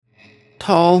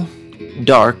Tall,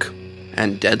 dark,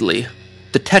 and deadly.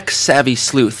 The tech-savvy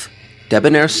sleuth,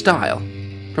 debonair style,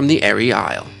 from the airy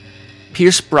isle.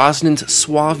 Pierce Brosnan's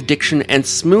suave diction and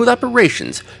smooth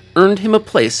operations earned him a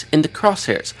place in the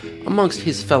crosshairs amongst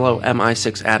his fellow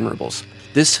MI6 admirables.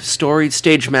 This storied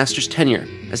stage master's tenure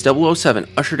as 007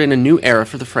 ushered in a new era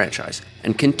for the franchise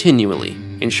and continually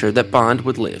ensured that Bond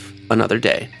would live another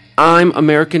day. I'm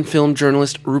American film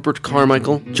journalist Rupert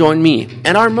Carmichael. Join me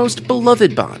and our most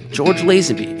beloved Bond, George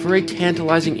Lazenby, for a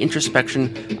tantalizing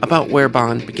introspection about where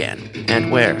Bond began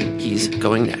and where he's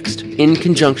going next. In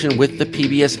conjunction with the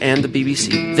PBS and the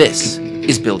BBC, this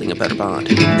is Building a Better Bond.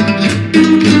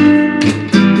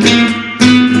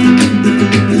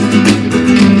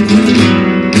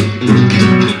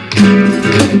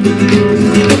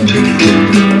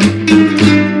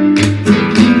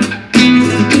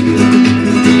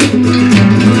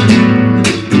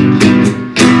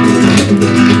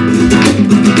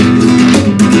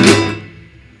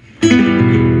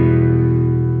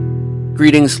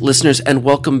 Greetings, listeners, and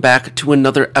welcome back to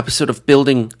another episode of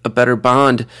Building a Better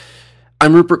Bond.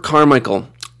 I'm Rupert Carmichael,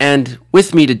 and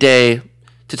with me today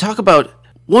to talk about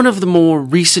one of the more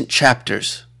recent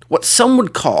chapters, what some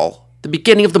would call the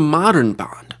beginning of the modern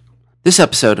Bond. This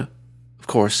episode, of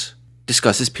course,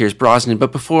 discusses Pierce Brosnan,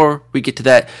 but before we get to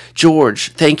that,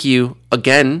 George, thank you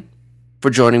again for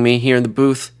joining me here in the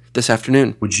booth this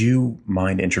afternoon. Would you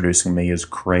mind introducing me as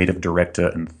creative director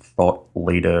and thought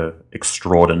leader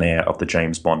extraordinaire of the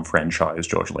James Bond franchise,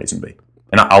 George Lazenby?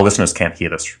 And our listeners can't hear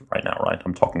this right now, right?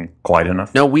 I'm talking quiet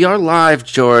enough? No, we are live,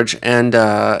 George, and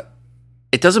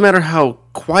it doesn't matter how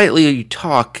quietly you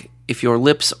talk if your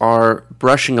lips are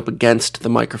brushing up against the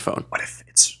microphone. What if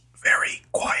it's very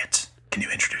quiet? Can you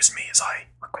introduce me as I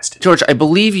requested? George, I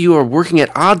believe you are working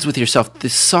at odds with yourself. The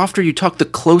softer you talk, the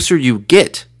closer you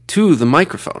get to the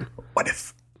microphone. What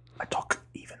if I talk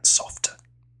even softer,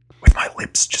 with my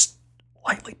lips just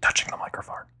lightly touching the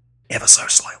microphone, ever so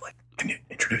slightly? Can you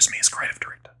introduce me as creative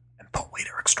director and thought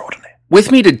leader extraordinaire?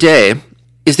 With me today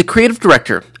is the creative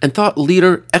director and thought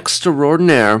leader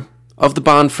extraordinaire of the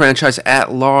Bond franchise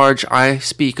at large. I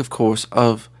speak, of course,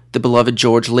 of the beloved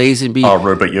George Lazenby. Oh,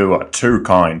 Rupert, you are too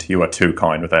kind. You are too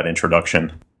kind with that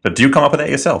introduction. But do you come up with that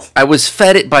yourself? I was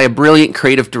fed it by a brilliant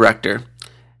creative director,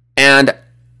 and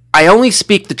I only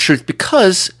speak the truth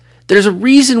because there's a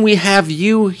reason we have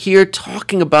you here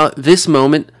talking about this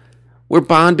moment where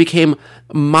Bond became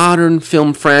a modern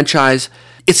film franchise.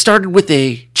 It started with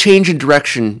a change in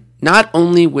direction, not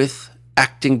only with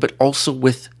acting, but also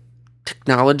with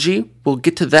technology. We'll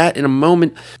get to that in a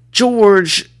moment.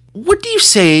 George, what do you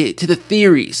say to the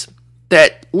theories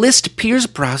that list Pierce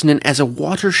Brosnan as a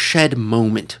watershed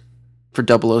moment for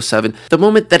 007, the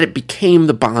moment that it became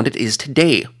the Bond it is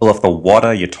today? Well, if the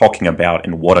water you're talking about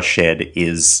in Watershed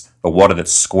is the water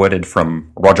that's squirted from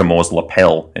Roger Moore's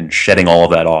lapel and shedding all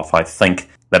of that off, I think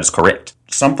that is correct.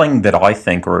 Something that I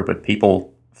think, Rupert,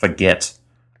 people forget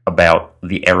about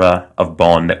the era of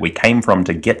Bond that we came from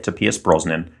to get to Pierce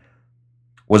Brosnan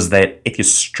was that if you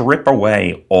strip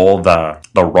away all the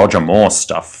Roger Moore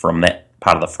stuff from that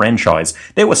part of the franchise,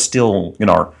 there were still,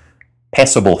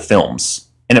 passable films.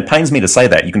 And it pains me to say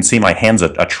that. You can see my hands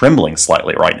are trembling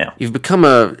slightly right now. You've become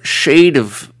a shade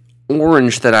of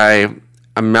orange that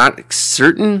I'm not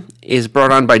certain is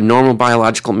brought on by normal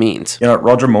biological means.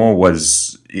 Roger Moore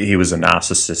was a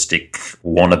narcissistic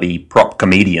wannabe prop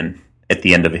comedian at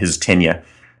the end of his tenure.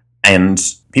 And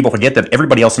people forget that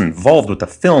everybody else involved with the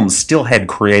films still had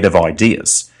creative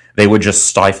ideas. They were just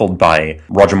stifled by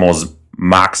Roger Moore's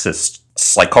Marxist,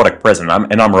 psychotic presence.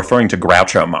 And I'm referring to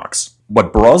Groucho Marx.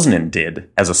 What Brosnan did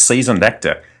as a seasoned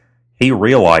actor, he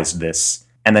realized this,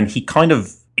 and then he kind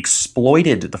of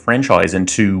exploited the franchise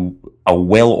into a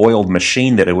well-oiled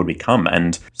machine that it would become.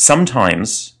 And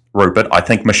sometimes, Rupert, I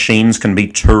think machines can be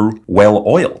too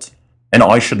well-oiled. And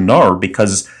I should know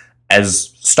because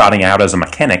as starting out as a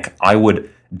mechanic, I would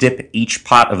dip each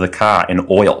part of the car in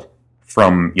oil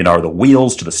from, the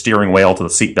wheels to the steering wheel to the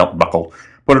seatbelt buckle,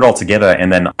 put it all together,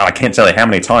 and then I can't tell you how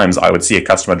many times I would see a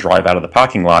customer drive out of the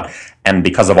parking lot, and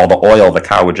because of all the oil, the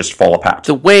car would just fall apart.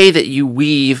 The way that you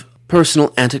weave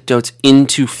personal anecdotes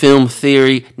into film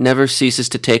theory never ceases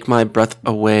to take my breath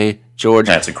away, George.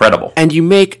 That's incredible. And you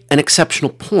make an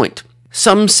exceptional point.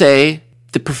 Some say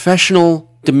the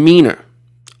professional demeanor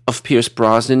of Pierce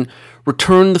Brosnan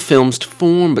returned the films to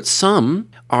form, but some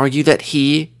argue that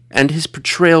he and his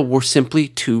portrayal were simply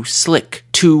too slick,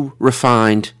 too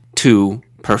refined, too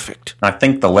perfect. I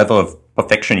think the level of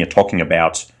perfection you're talking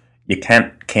about, you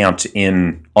can't count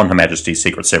in On Her Majesty's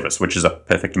Secret Service, which is a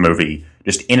perfect movie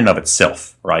just in and of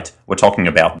itself, right? We're talking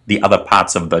about the other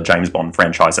parts of the James Bond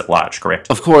franchise at large, correct?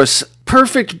 Of course,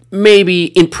 perfect maybe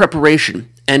in preparation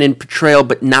and in portrayal,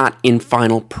 but not in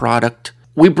final product.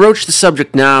 We broach the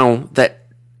subject now that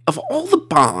of all the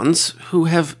Bonds who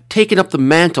have taken up the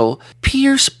mantle,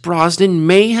 Pierce Brosnan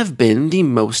may have been the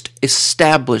most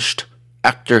established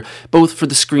actor, both for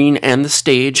the screen and the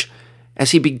stage,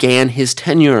 as he began his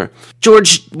tenure.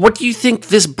 George, what do you think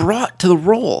this brought to the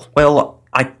role? Well,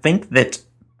 I think that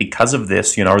because of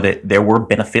this, that there were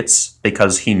benefits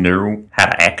because he knew how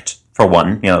to act. For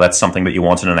one, that's something that you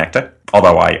want in an actor.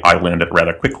 Although I learned it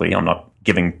rather quickly. I'm not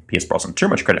giving Pierce Brosnan too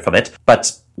much credit for that.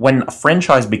 But when a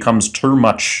franchise becomes too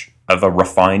much of a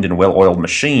refined and well-oiled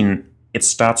machine, it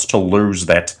starts to lose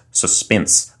that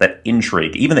suspense, that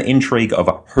intrigue, even the intrigue of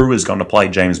who is going to play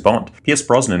James Bond. Pierce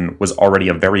Brosnan was already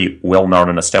a very well-known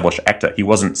and established actor. He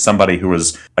wasn't somebody who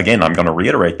was, again, I'm going to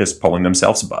reiterate this, pulling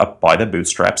themselves up by their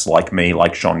bootstraps like me,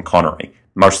 like Sean Connery.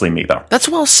 Mostly me, though. That's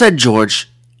well said, George.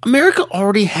 America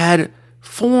already had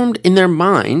formed in their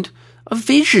mind a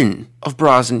vision of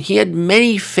Brosnan. He had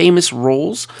many famous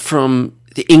roles, from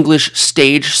the English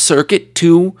stage circuit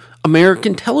to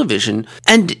American television,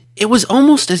 and it was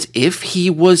almost as if he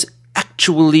was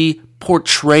actually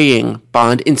portraying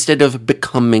Bond instead of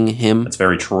becoming him. That's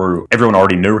very true. Everyone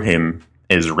already knew him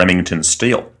as Remington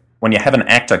Steele. When you have an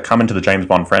actor come into the James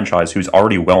Bond franchise who's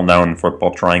already well known for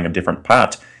portraying a different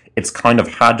part, it's kind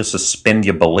of hard to suspend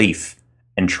your belief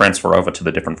and transfer over to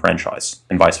the different franchise,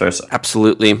 and vice versa.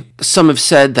 Absolutely. Some have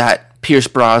said that Pierce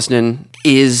Brosnan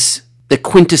is the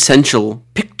quintessential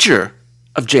picture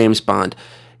of James Bond.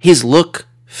 His look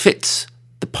fits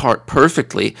the part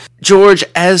perfectly. George,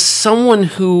 as someone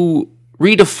who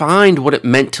redefined what it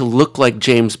meant to look like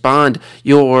James Bond,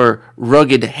 your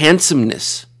rugged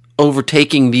handsomeness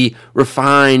overtaking the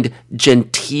refined,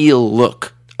 genteel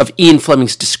look of Ian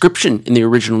Fleming's description in the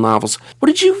original novels, what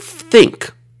did you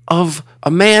think of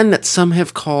a man that some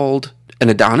have called an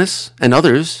Adonis and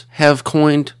others have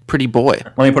coined pretty boy?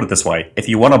 Let me put it this way. If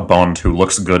you want a Bond who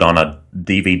looks good on a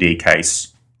DVD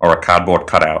case or a cardboard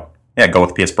cutout, yeah, go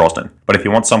with Pierce Brosnan. But if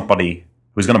you want somebody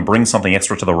who's going to bring something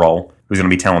extra to the role, who's going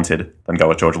to be talented, then go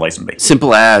with George Lazenby.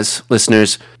 Simple as,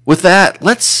 listeners. With that,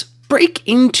 let's break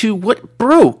into what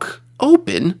broke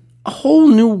open a whole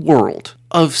new world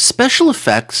of special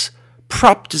effects,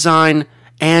 prop design,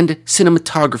 and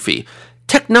cinematography.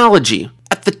 Technology.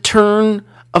 At the turn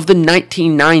of the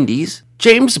 1990s,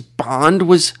 James Bond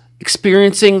was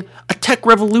experiencing a tech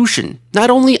revolution, not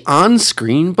only on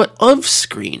screen, but off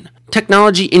screen.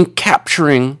 Technology in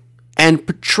capturing and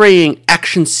portraying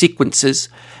action sequences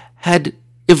had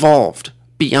evolved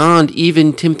beyond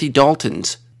even Timothy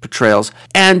Dalton's portrayals,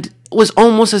 and it was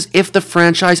almost as if the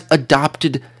franchise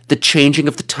adopted the changing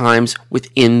of the times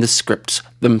within the scripts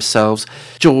themselves.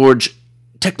 George,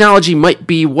 technology might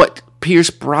be what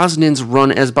Pierce Brosnan's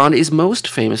run as Bond is most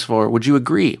famous for. Would you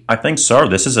agree? I think so.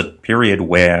 This is a period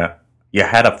where you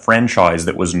had a franchise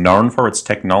that was known for its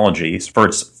technologies, for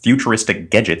its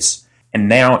futuristic gadgets, and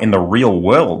now in the real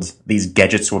world, these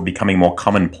gadgets were becoming more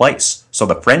commonplace. So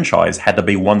the franchise had to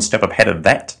be one step ahead of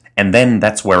that. And then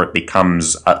that's where it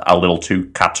becomes a little too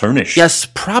cartoonish. Yes,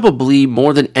 probably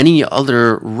more than any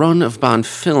other run of Bond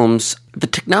films. The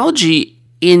technology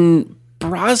in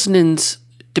Brosnan's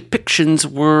depictions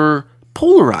were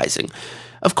polarizing.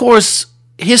 Of course,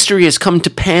 history has come to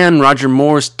pan Roger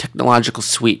Moore's technological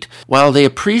suite, while they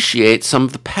appreciate some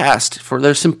of the past for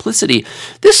their simplicity.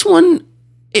 This one,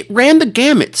 it ran the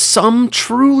gamut. Some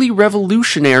truly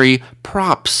revolutionary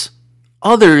props,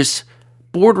 others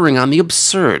bordering on the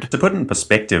absurd. To put it in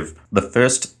perspective, the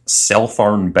first cell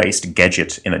phone-based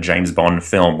gadget in a James Bond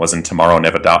film was in Tomorrow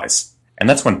Never Dies. And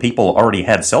that's when people already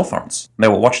had cell phones. They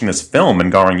were watching this film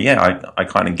and going, yeah, I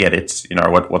kind of get it,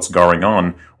 what's going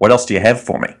on. What else do you have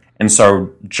for me? And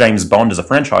so James Bond as a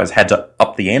franchise had to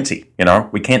up the ante,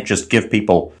 We can't just give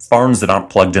people phones that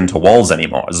aren't plugged into walls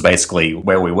anymore, is basically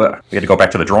where we were. We had to go back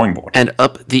to the drawing board. And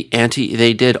up the ante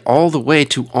they did, all the way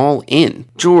to All In.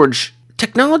 George,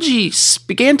 technology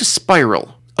began to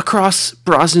spiral across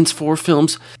Brosnan's 4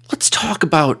 films. Let's talk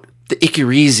about the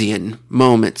Icarizian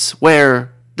moments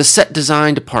where the set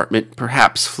design department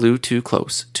perhaps flew too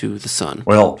close to the sun.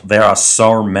 Well, there are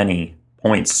so many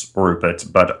points, Rupert,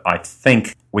 but I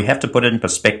think we have to put it in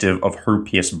perspective of who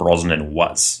Pierce Brosnan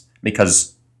was.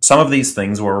 Because some of these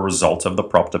things were a result of the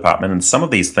prop department, and some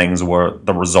of these things were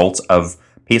the result of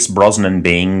Pierce Brosnan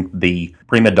being the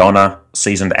prima donna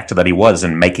seasoned actor that he was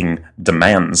and making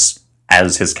demands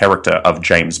as his character of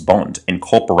James Bond,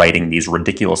 incorporating these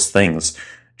ridiculous things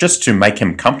just to make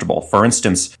him comfortable. For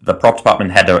instance, the prop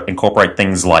department had to incorporate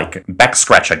things like back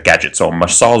scratcher gadgets or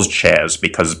massage chairs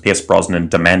because Pierce Brosnan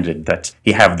demanded that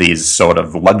he have these sort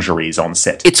of luxuries on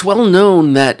set. It's well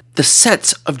known that the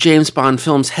sets of James Bond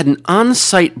films had an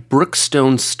on-site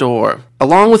Brookstone store.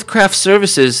 Along with craft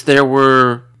services, there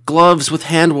were gloves with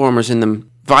hand warmers in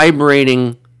them,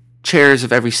 vibrating chairs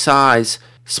of every size,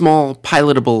 small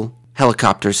pilotable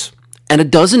helicopters, and a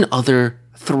dozen other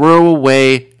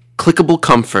throwaway clickable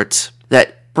comforts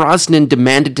that Brosnan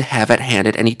demanded to have at hand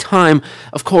at any time.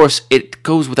 Of course, it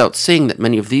goes without saying that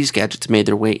many of these gadgets made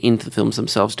their way into the films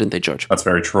themselves, didn't they, George? That's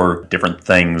very true. Different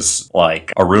things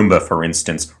like a Roomba, for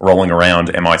instance, rolling around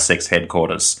MI6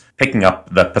 headquarters, picking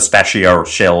up the pistachio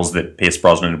shells that Pierce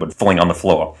Brosnan would fling on the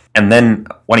floor. And then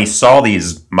when he saw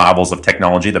these marvels of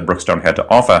technology that Brookstone had to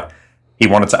offer, he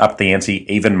wanted to up the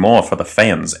ante even more for the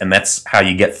fans. And that's how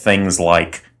you get things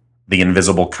like the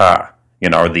invisible car,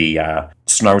 the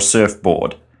snow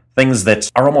surfboard, things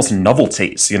that are almost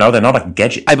novelties, they're not a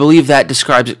gadget. I believe that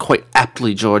describes it quite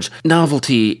aptly, George.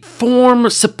 Novelty, form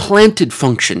supplanted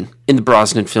function in the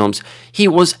Brosnan films. He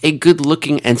was a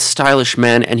good-looking and stylish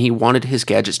man, and he wanted his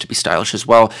gadgets to be stylish as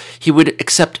well. He would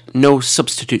accept no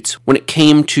substitutes when it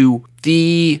came to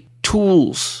the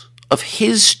tools of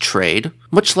his trade,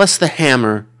 much less the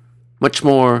hammer, much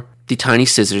more the tiny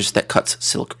scissors that cuts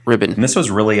silk ribbon. And this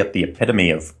was really at the epitome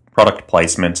of product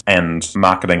placement and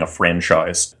marketing a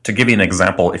franchise. To give you an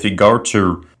example, if you go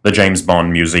to the James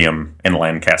Bond Museum in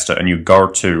Lancaster and you go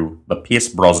to the Pierce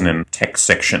Brosnan tech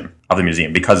section of the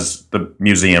museum, because the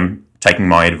museum, taking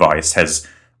my advice, has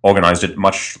organized it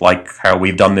much like how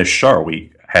we've done this show.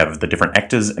 We have the different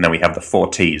actors, and then we have the 4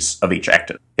 Ts of each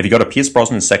actor. If you go to Pierce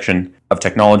Brosnan's section of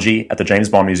technology at the James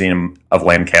Bond Museum of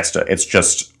Lancaster, it's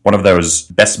just one of those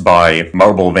Best Buy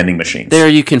mobile vending machines. There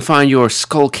you can find your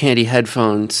Skull Candy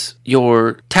headphones,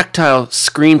 your tactile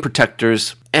screen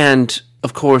protectors, and,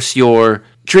 of course, your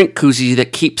drink koozie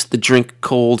that keeps the drink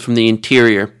cold from the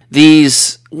interior.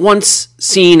 These, once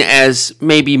seen as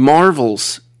maybe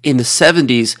marvels in the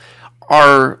 70s,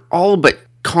 are all but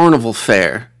carnival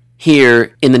fare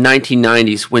here in the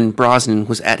 1990s when Brosnan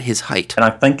was at his height. And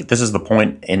I think this is the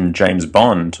point in James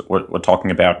Bond. We're talking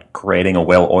about creating a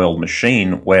well-oiled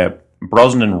machine where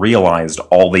Brosnan realized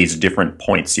all these different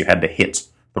points you had to hit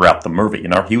throughout the movie.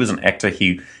 He was an actor.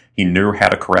 He knew how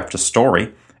to craft a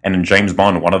story. And in James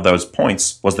Bond, one of those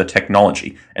points was the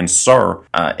technology. And so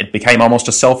it became almost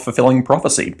a self-fulfilling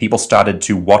prophecy. People started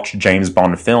to watch James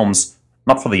Bond films,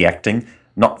 not for the acting,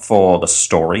 not for the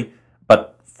story,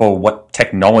 but for what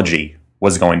technology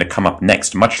was going to come up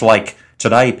next. Much like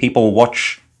today, people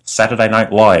watch Saturday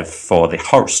Night Live for the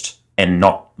host and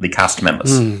not the cast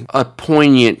members. A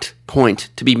poignant point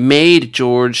to be made,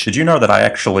 George. Did you know that I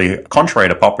actually, contrary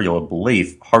to popular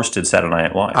belief, hosted Saturday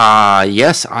Night Live?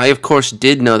 Yes, I of course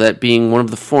did know that, being one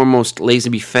of the foremost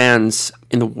Lazenby fans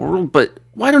in the world, but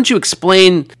why don't you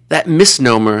explain that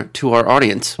misnomer to our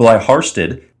audience? Well, I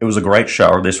hosted. It was a great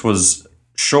show. This was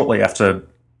shortly after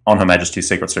On Her Majesty's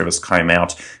Secret Service came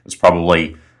out. It was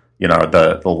probably,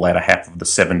 the latter half of the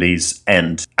 70s.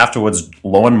 And afterwards,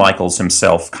 Lorne Michaels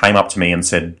himself came up to me and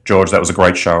said, "George, that was a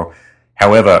great show.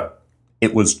 However,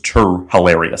 it was too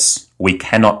hilarious. We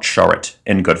cannot show it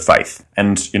in good faith."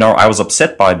 And, I was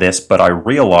upset by this, but I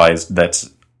realized that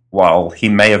while he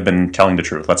may have been telling the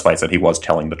truth, let's face it, he was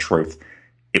telling the truth,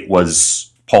 it was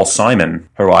Paul Simon,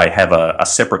 who I have a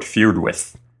separate feud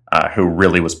with, who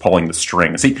really was pulling the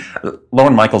strings.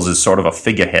 Lorne Michaels is sort of a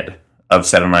figurehead of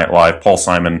Saturday Night Live. Paul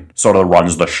Simon sort of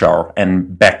runs the show.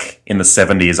 And back in the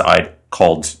 70s, I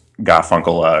called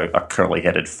Garfunkel a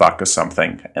curly-headed fuck or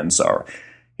something. And so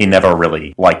he never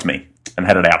really liked me and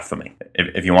had it out for me.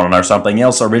 If you want to know something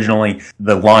else, originally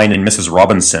the line in Mrs.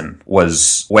 Robinson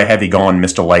was, "Where have you gone,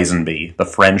 Mr. Lazenby? The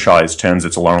franchise turns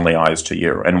its lonely eyes to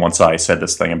you." And once I said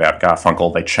this thing about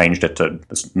Garfunkel, they changed it to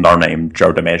this no-name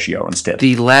Joe DiMaggio instead.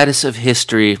 The lattice of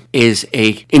history is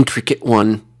a intricate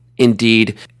one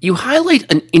indeed. You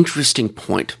highlight an interesting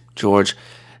point, George.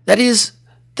 That is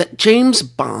that James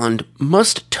Bond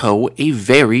must toe a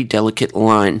very delicate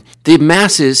line. The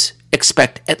masses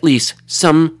expect at least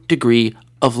some degree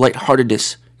of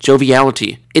lightheartedness,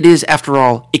 joviality. It is, after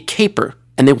all, a caper,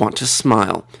 and they want to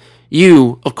smile.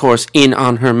 You, of course, in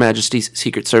On Her Majesty's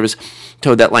Secret Service,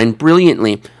 towed that line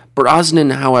brilliantly.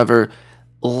 Brosnan, however,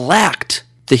 lacked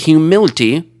the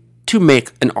humility to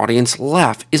make an audience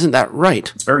laugh. Isn't that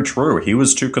right? It's very true. He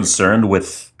was too concerned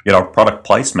with product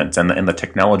placement and the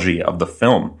technology of the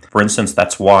film. For instance,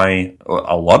 that's why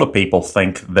a lot of people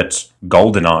think that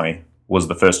GoldenEye was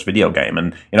the first video game.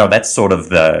 And, that's sort of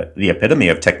the epitome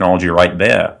of technology right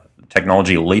there.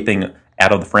 Technology leaping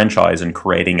out of the franchise and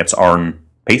creating its own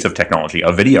piece of technology,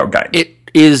 a video game. It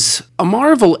is a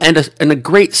marvel and a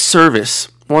great service,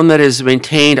 one that is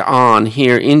maintained on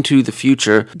here into the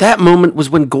future. That moment was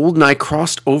when GoldenEye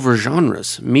crossed over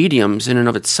genres, mediums in and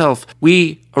of itself.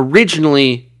 We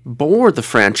originally bore the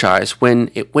franchise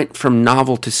when it went from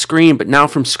novel to screen, but now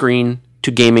from screen to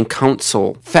gaming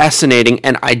console. Fascinating,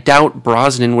 and I doubt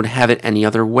Brosnan would have it any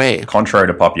other way. Contrary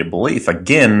to popular belief,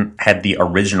 again, had the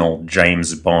original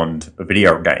James Bond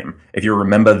video game. If you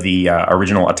remember the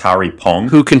original Atari Pong,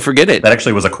 Who can forget it? that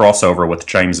actually was a crossover with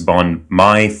James Bond.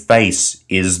 My face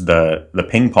is the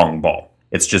ping pong ball.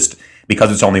 It's just,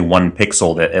 because it's only 1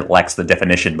 pixel, that it lacks the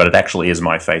definition, but it actually is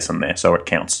my face in there, so it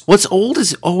counts. What's old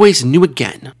is always new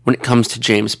again when it comes to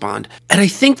James Bond, and I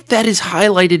think that is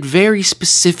highlighted very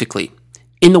specifically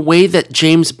in the way that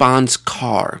James Bond's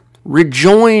car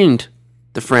rejoined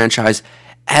the franchise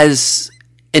as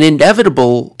an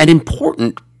inevitable and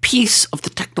important piece of the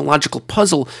technological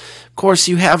puzzle. Of course,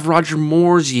 you have Roger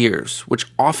Moore's years,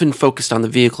 which often focused on the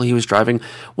vehicle he was driving,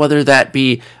 whether that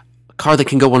be a car that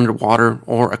can go underwater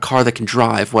or a car that can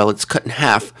drive while it's cut in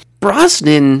half.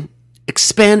 Brosnan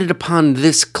expanded upon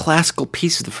this classical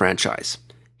piece of the franchise.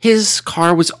 His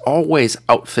car was always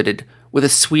outfitted with a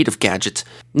suite of gadgets,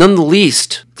 none the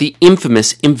least the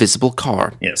infamous invisible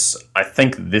car. Yes, I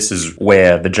think this is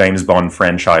where the James Bond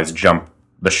franchise jumped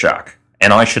the shark.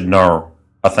 And I should know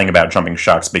a thing about jumping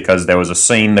sharks because there was a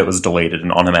scene that was deleted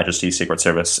in On Her Majesty's Secret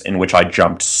Service in which I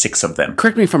jumped 6 of them.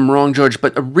 Correct me if I'm wrong, George,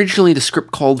 but originally the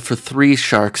script called for 3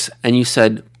 sharks, and you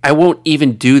said, I won't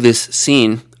even do this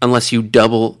scene unless you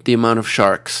double the amount of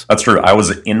sharks. That's true. I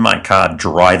was in my car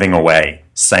driving away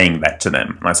saying that to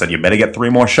them. And I said, you better get 3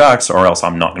 more sharks or else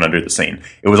I'm not going to do the scene.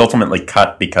 It was ultimately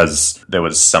cut because there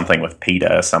was something with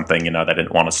PETA or something, they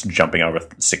didn't want us jumping over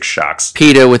 6 sharks.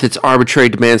 PETA, with its arbitrary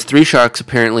demands, 3 sharks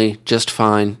apparently just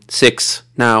fine. 6,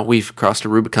 now we've crossed a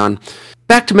Rubicon.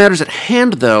 Back to matters at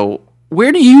hand, though,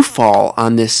 where do you fall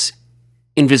on this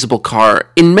invisible car?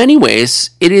 In many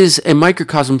ways, it is a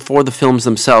microcosm for the films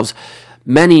themselves.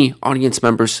 Many audience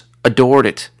members adored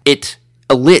it. It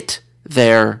alit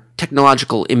their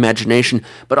technological imagination,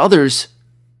 but others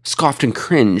scoffed and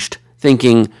cringed,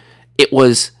 thinking it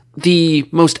was the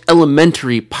most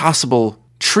elementary possible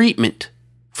treatment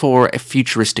for a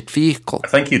futuristic vehicle. I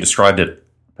think you described it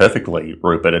perfectly,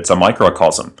 Rupert. It's a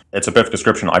microcosm. It's a perfect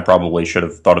description. I probably should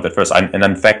have thought of it first. And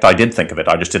in fact, I did think of it.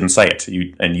 I just didn't say it.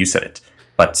 You said it.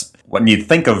 But when you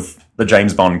think of the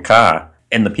James Bond car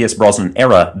in the Pierce Brosnan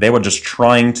era, they were just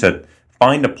trying to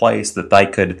find a place that they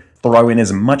could throw in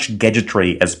as much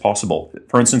gadgetry as possible.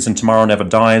 For instance, in Tomorrow Never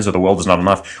Dies or The World Is Not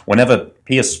Enough, whenever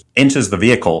Pierce enters the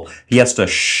vehicle, he has to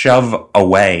shove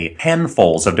away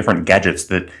handfuls of different gadgets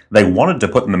that they wanted to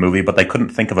put in the movie, but they couldn't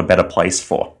think of a better place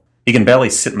for. He can barely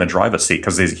sit in the driver's seat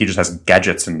because he just has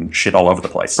gadgets and shit all over the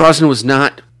place. Brosnan was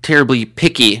not terribly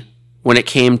picky when it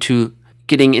came to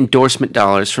getting endorsement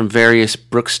dollars from various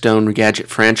Brookstone gadget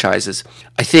franchises.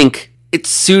 I think it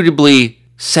suitably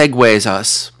segues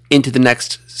us into the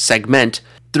next segment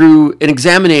through an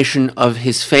examination of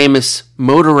his famous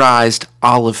motorized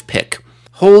olive pick.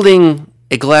 Holding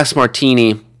a glass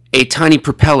martini, a tiny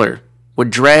propeller would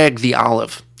drag the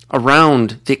olive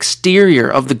around the exterior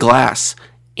of the glass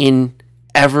in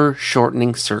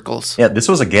ever-shortening circles. Yeah, this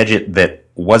was a gadget that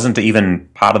wasn't even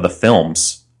part of the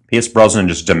films. Pierce Brosnan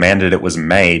just demanded it was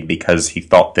made because he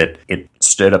thought that it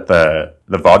stirred up the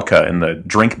vodka in the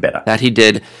drink better. That he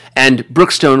did. And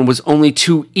Brookstone was only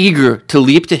too eager to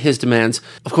leap to his demands.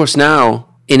 Of course, now,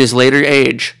 in his later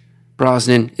age,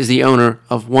 Brosnan is the owner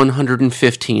of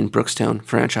 115 Brookstone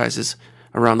franchises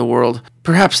around the world.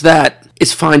 Perhaps that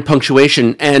is fine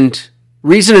punctuation and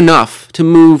reason enough to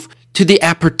move to the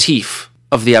aperitif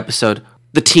of the episode,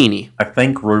 the teeny. I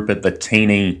think, Rupert, the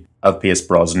teeny of Pierce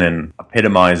Brosnan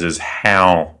epitomizes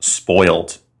how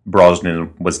spoiled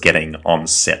Brosnan was getting on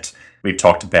set. We've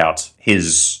talked about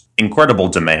his incredible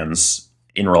demands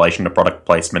in relation to product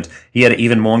placement. He had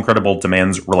even more incredible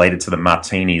demands related to the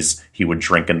martinis he would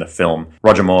drink in the film.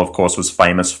 Roger Moore, of course, was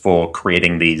famous for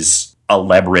creating these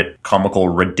elaborate, comical,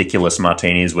 ridiculous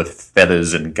martinis with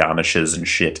feathers and garnishes and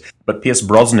shit. But Pierce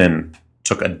Brosnan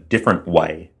took a different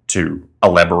way to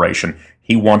elaboration.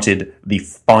 He wanted the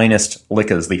finest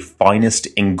liquors, the finest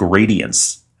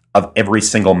ingredients of every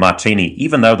single martini,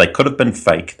 even though they could have been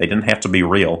fake. They didn't have to be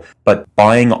real. But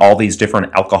buying all these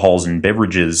different alcohols and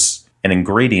beverages and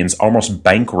ingredients almost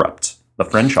bankrupt the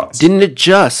franchise. Didn't it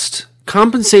just?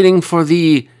 Compensating for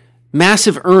the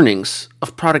massive earnings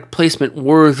of product placement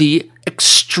were the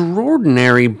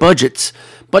extraordinary budgets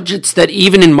Budgets that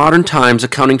even in modern times,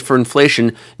 accounting for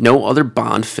inflation, no other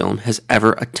Bond film has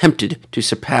ever attempted to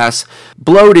surpass.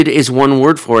 Bloated is one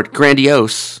word for it,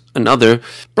 grandiose another.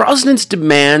 Brosnan's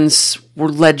demands were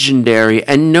legendary,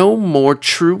 and no more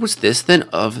true was this than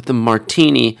of the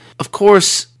martini. Of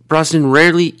course, Brosnan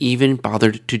rarely even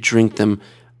bothered to drink them.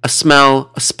 A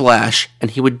smell, a splash, and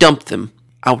he would dump them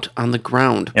out on the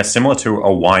ground. Yeah, similar to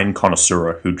a wine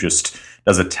connoisseur who just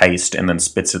does a taste and then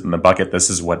spits it in the bucket. This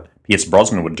is what Pierce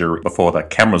Brosnan would do before the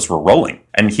cameras were rolling.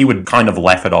 And he would kind of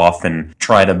laugh it off and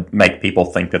try to make people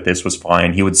think that this was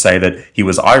fine. He would say that he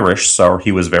was Irish, so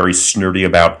he was very snooty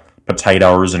about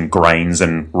potatoes and grains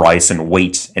and rice and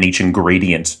wheat and each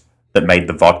ingredient that made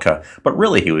the vodka. But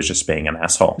really, he was just being an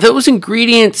asshole. Those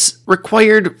ingredients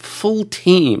required full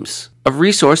teams of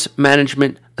resource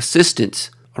management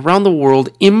assistants around the world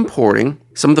importing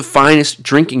some of the finest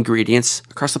drink ingredients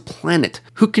across the planet.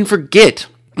 Who can forget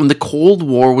when the Cold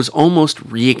War was almost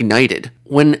reignited,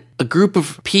 when a group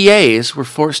of PAs were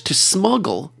forced to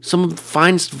smuggle some of the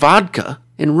finest vodka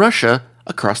in Russia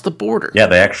across the border? Yeah,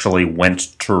 they actually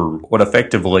went to what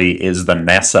effectively is the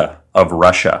NASA of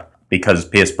Russia, because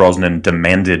Pierce Brosnan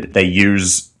demanded they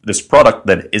use this product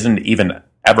that isn't even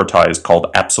advertised, called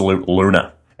Absolute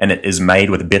Lunar. And it is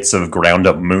made with bits of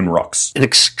ground-up moon rocks. An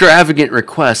extravagant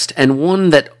request, and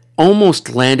one that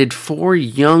almost landed 4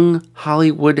 young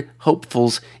Hollywood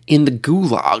hopefuls in the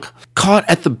gulag. Caught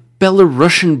at the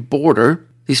Belarusian border,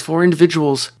 these 4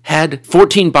 individuals had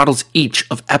 14 bottles each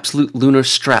of Absolute Lunar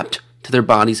strapped to their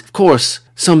bodies. Of course,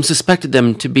 some suspected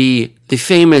them to be the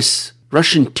famous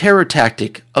Russian terror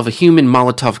tactic of a human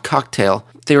Molotov cocktail.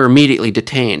 They were immediately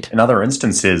detained. In other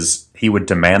instances, he would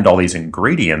demand all these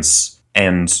ingredients,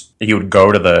 and he would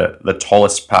go to the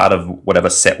tallest part of whatever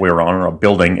set we were on or a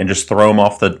building and just throw them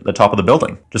off the top of the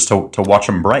building just to watch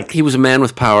them break. He was a man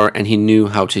with power, and he knew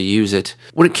how to use it.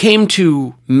 When it came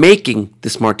to making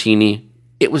this martini,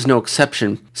 it was no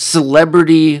exception.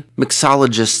 Celebrity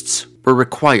mixologists were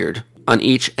required on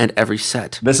each and every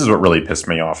set. This is what really pissed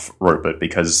me off, Rupert,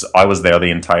 because I was there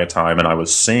the entire time and I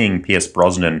was seeing Pierce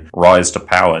Brosnan rise to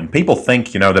power. And people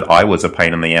think, that I was a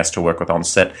pain in the ass to work with on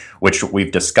set, which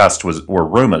we've discussed were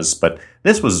rumors, but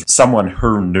this was someone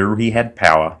who knew he had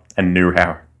power and knew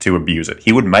how to abuse it.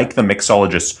 He would make the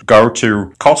mixologists go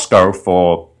to Costco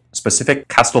for specific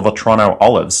Castelvetrano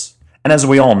olives. And as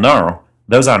we all know,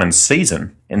 those aren't in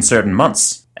season in certain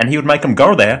months. And he would make them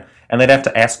go there, and they'd have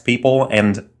to ask people,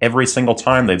 and every single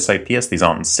time they'd say, Pierce, these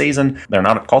aren't in season, they're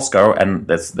not at Costco, and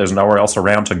there's nowhere else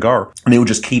around to go. And they would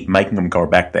just keep making them go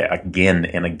back there again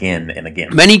and again and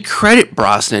again. Many credit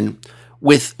Brosnan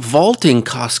with vaulting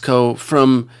Costco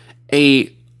from a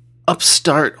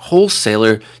upstart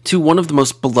wholesaler to one of the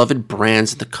most beloved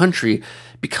brands in the country,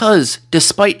 because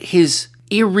despite his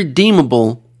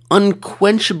irredeemable,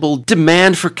 unquenchable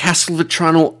demand for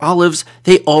Castelvetrano olives,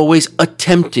 they always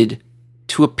attempted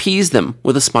to appease them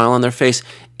with a smile on their face,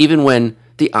 even when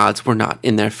the odds were not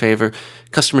in their favor.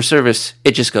 Customer service,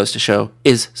 it just goes to show,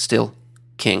 is still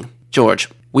king. George,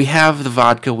 we have the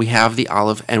vodka, we have the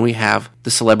olive, and we have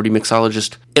the celebrity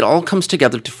mixologist. It all comes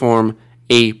together to form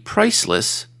a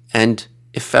priceless and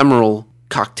ephemeral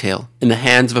cocktail in the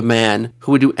hands of a man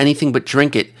who would do anything but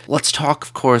drink it. Let's talk,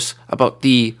 of course, about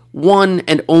the one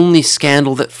and only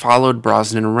scandal that followed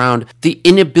Brosnan around, the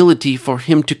inability for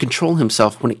him to control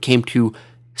himself when it came to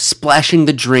splashing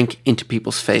the drink into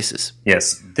people's faces.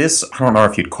 Yes, this, I don't know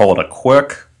if you'd call it a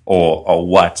quirk or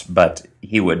what, but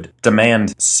he would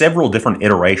demand several different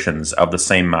iterations of the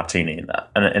same martini.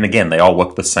 And again, they all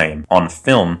look the same on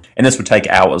film, and this would take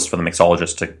hours for the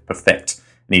mixologist to perfect.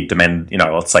 And he'd demand,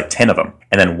 let's say 10 of them.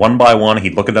 And then one by one,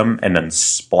 he'd look at them and then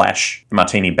splash the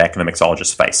martini back in the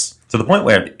mixologist's face. To the point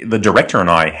where the director and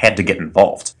I had to get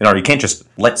involved. You can't just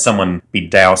let someone be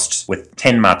doused with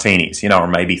 10 martinis, or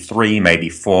maybe 3, maybe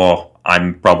 4.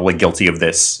 I'm probably guilty of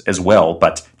this as well,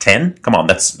 but 10? Come on,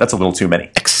 that's a little too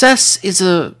many. Excess is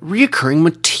a reoccurring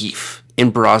motif in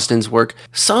Brosnan's work.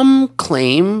 Some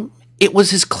claim it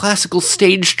was his classical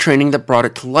stage training that brought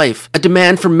it to life, a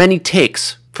demand for many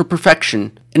takes, for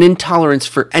perfection, an intolerance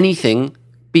for anything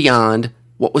beyond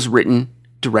what was written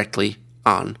directly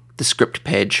on the script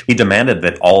page. He demanded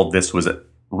that all of this was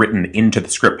written into the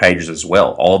script pages as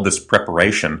well. All of this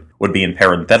preparation would be in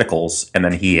parentheticals, and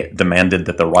then he demanded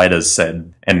that the writers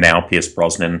said, and now Pierce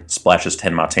Brosnan splashes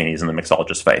 10 martinis in the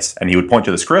mixologist's face. And he would point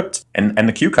to the script and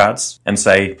the cue cards and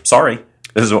say, sorry,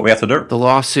 this is what we have to do. The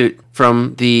lawsuit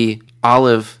from the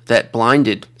olive that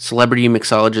blinded celebrity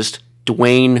mixologist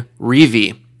Dwayne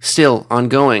Reevey, still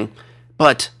ongoing,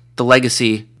 but the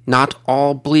legacy not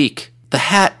all bleak. The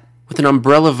hat with an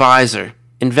umbrella visor,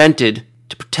 invented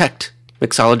to protect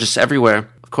mixologists everywhere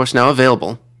of course now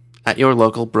available at your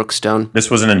local Brookstone.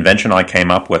 This was an invention I came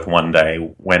up with one day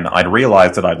when I'd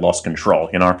realized that I'd lost control.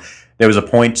 There was a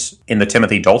point in the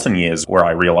Timothy Dalton years where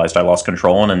I realized I lost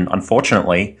control, and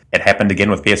unfortunately, it happened again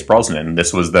with Pierce Brosnan.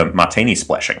 This was the martini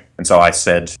splashing. And so I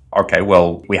said, okay,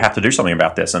 well, we have to do something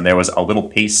about this. And there was a little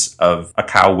piece of a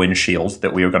car windshield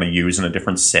that we were going to use in a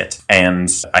different set,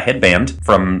 and a headband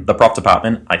from the prop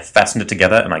department. I fastened it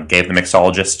together, and I gave the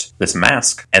mixologist this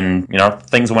mask, and,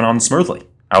 things went on smoothly.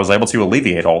 I was able to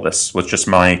alleviate all this with just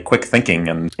my quick thinking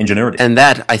and ingenuity. And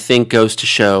that, I think, goes to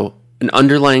show an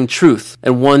underlying truth,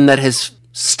 and one that has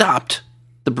stopped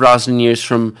the Brosnan years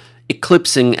from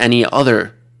eclipsing any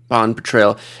other Bond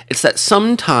portrayal. It's that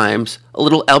sometimes a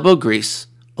little elbow grease,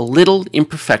 a little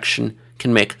imperfection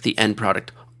can make the end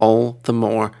product all the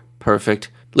more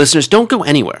perfect. Listeners, don't go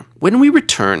anywhere. When we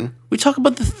return, we talk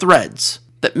about the threads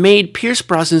that made Pierce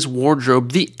Brosnan's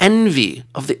wardrobe the envy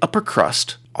of the upper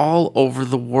crust all over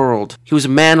the world. He was a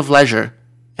man of leisure,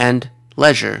 and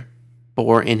leisure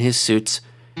bore in his suits.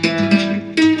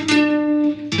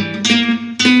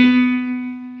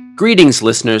 Greetings,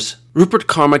 listeners. Rupert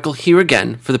Carmichael here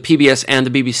again for the PBS and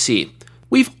the BBC.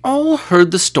 We've all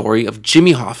heard the story of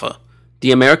Jimmy Hoffa,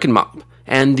 the American mob,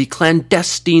 and the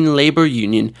clandestine labor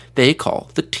union they call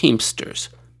the Teamsters.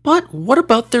 But what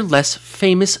about their less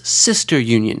famous sister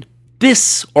union?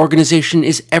 This organization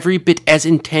is every bit as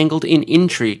entangled in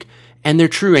intrigue, and their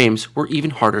true aims were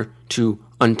even harder to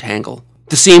untangle.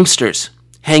 The Seamsters,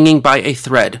 hanging by a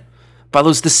thread,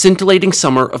 follows the scintillating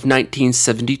summer of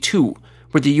 1972,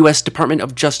 where the U.S. Department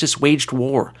of Justice waged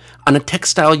war on a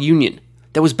textile union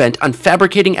that was bent on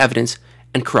fabricating evidence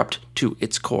and corrupt to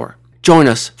its core. Join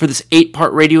us for this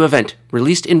 8-part radio event,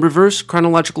 released in reverse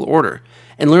chronological order,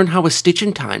 and learn how a stitch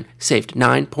in time saved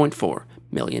 $9.4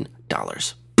 million.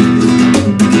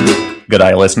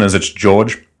 G'day, listeners, it's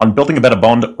George. On Building a Better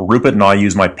Bond, Rupert and I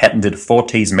use my patented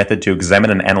 4Ts method to examine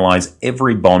and analyse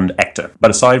every Bond actor.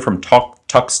 But aside from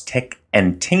Tux, Tech,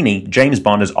 and Teeny, James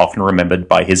Bond is often remembered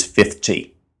by his 5th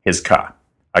T, his car.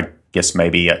 I guess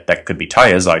maybe that could be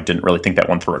tyres. I didn't really think that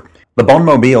one through. The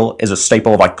Bondmobile is a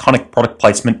staple of iconic product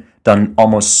placement done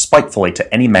almost spitefully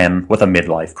to any man with a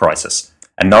midlife crisis.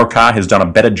 And no car has done a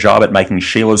better job at making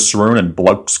Sheila's swoon and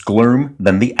bloke's gloom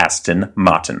than the Aston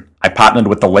Martin. I partnered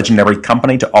with the legendary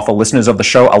company to offer listeners of the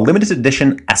show a limited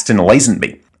edition Aston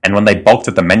Lazenby. And when they balked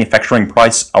at the manufacturing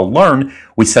price alone,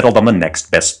 we settled on the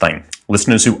next best thing.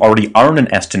 Listeners who already own an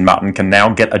Aston Martin can now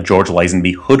get a George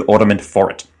Lazenby hood ornament for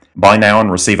it. Buy now and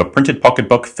receive a printed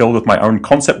pocketbook filled with my own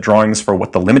concept drawings for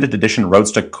what the limited edition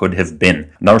Roadster could have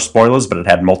been. No spoilers, but it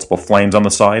had multiple flames on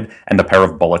the side and a pair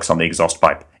of bollocks on the exhaust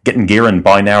pipe. Get in gear and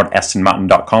buy now at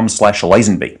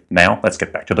astonmartin.com/Lazenby. Now, let's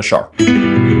get back to the show.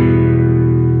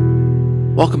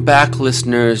 Welcome back,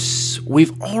 listeners.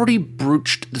 We've already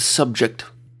broached the subject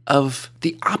of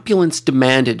the opulence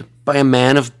demanded by a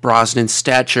man of Brosnan's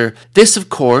stature. This, of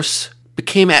course,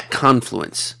 became at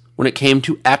confluence when it came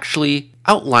to actually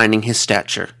outlining his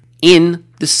stature in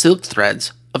the silk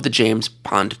threads of the James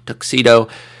Bond tuxedo.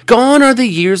 Gone are the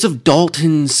years of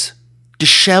Dalton's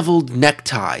disheveled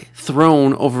necktie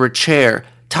thrown over a chair,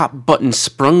 top button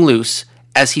sprung loose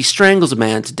as he strangles a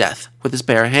man to death with his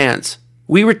bare hands.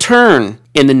 We return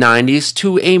in the 90s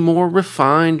to a more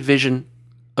refined vision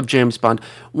of James Bond,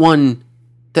 one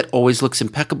that always looks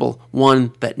impeccable,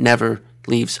 one that never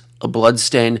leaves a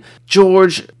bloodstain.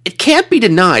 George, it can't be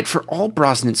denied, for all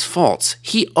Brosnan's faults,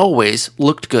 he always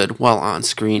looked good while on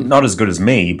screen. Not as good as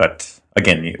me, but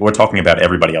again, we're talking about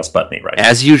everybody else but me, right?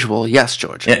 As usual, yes,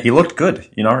 George. Yeah, he looked good.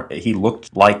 He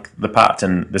looked like the part,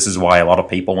 and this is why a lot of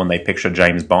people, when they picture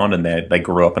James Bond and they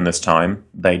grew up in this time,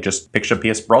 they just picture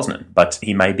Pierce Brosnan. But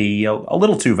he may be a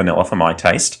little too vanilla for my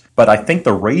taste. But I think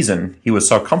the reason he was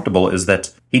so comfortable is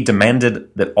that he demanded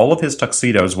that all of his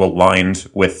tuxedos were lined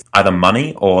with either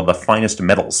money or the finest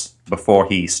metals before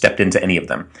he stepped into any of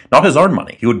them. Not his own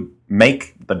money. He would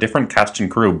make the different cast and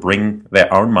crew bring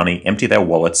their own money, empty their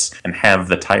wallets, and have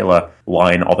the tailor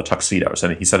line all the tuxedos.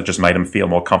 And he said it just made him feel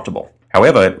more comfortable.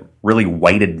 However, it really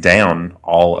weighted down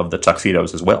all of the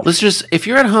tuxedos as well. Listeners, if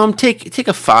you're at home, take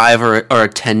a $5 or a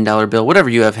 $10 bill, whatever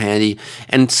you have handy,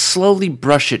 and slowly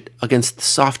brush it against the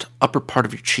soft upper part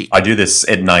of your cheek. I do this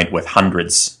at night with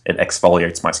hundreds. It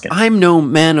exfoliates my skin. I'm no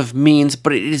man of means,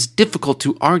 but it is difficult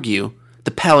to argue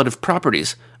the palliative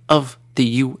properties of the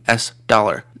U.S.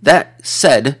 dollar. That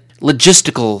said,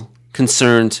 logistical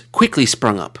concerns quickly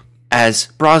sprung up as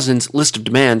Brosnan's list of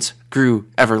demands grew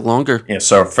ever longer. Yeah,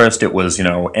 so first it was,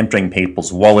 emptying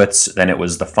people's wallets, then it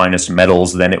was the finest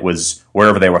metals, then it was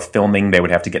wherever they were filming, they would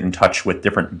have to get in touch with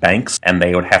different banks, and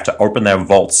they would have to open their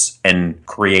vaults and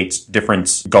create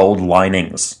different gold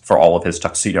linings for all of his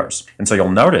tuxedos. And so you'll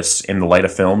notice in the later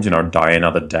films, Die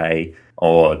Another Day,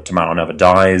 or Tomorrow Never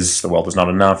Dies, The World Is Not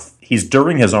Enough, he's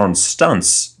doing his own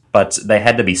stunts, but they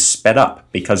had to be sped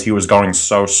up because he was going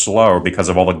so slow because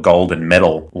of all the gold and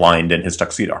metal lined in his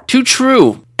tuxedo. Too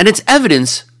true. And it's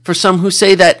evidence for some who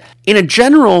say that in a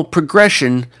general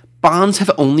progression, Bonds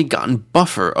have only gotten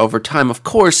buffer over time. Of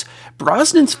course,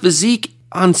 Brosnan's physique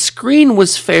on screen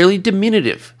was fairly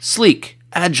diminutive, sleek,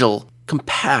 agile,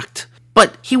 compact,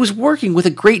 but he was working with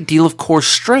a great deal of core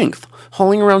strength,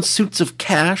 hauling around suits of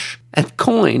cash and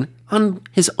coin on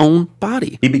his own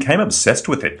body. He became obsessed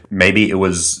with it. Maybe it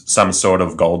was some sort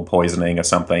of gold poisoning or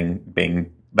something,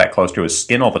 being that close to his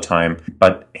skin all the time,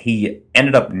 but he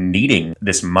ended up needing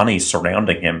this money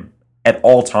surrounding him at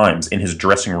all times in his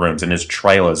dressing rooms, in his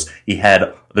trailers. He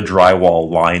had the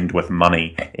drywall lined with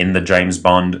money. In the James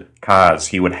Bond cars,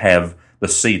 he would have the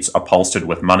seats upholstered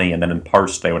with money, and then in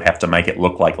post they would have to make it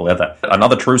look like leather.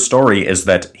 Another true story is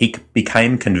that he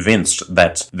became convinced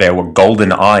that there were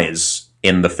golden eyes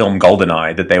in the film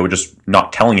GoldenEye that they were just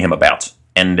not telling him about.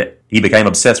 And he became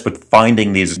obsessed with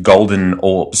finding these golden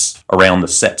orbs around the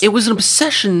set. It was an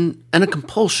obsession and a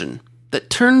compulsion that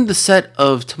turned the set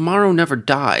of Tomorrow Never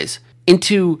Dies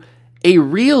into a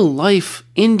real-life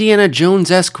Indiana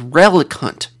Jones-esque relic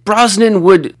hunt. Brosnan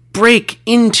would break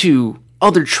into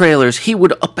other trailers. He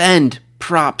would upend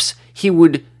props. He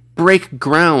would break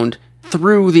ground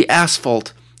through the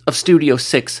asphalt of Studio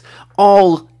 6,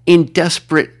 all in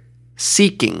desperate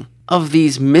seeking of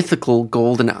these mythical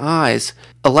golden eyes.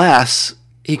 Alas,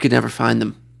 he could never find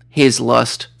them. His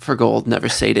lust for gold never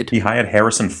sated. He hired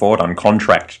Harrison Ford on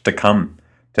contract to come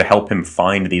to help him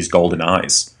find these golden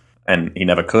eyes, and he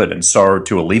never could. And so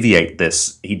to alleviate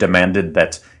this, he demanded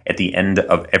that at the end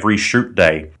of every shoot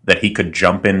day that he could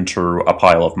jump into a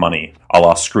pile of money, a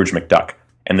la Scrooge McDuck.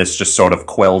 And this just sort of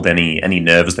quelled any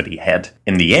nerves that he had.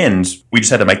 In the end, we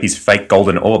just had to make these fake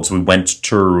golden orbs. We went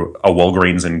to a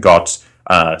Walgreens and got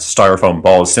styrofoam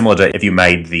balls, similar to if you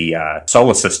made the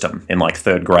solar system in like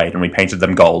 3rd grade, and we painted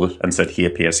them gold and said, "Here,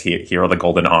 Pierce, here are the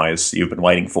golden eyes you've been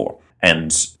waiting for."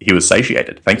 And he was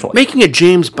satiated, thankfully. Making a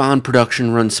James Bond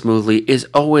production run smoothly is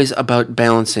always about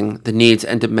balancing the needs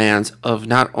and demands of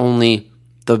not only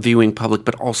the viewing public,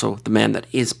 but also the man that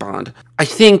is Bond. I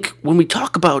think when we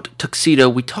talk about tuxedo,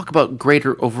 we talk about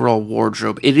greater overall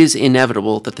wardrobe. It is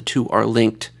inevitable that the two are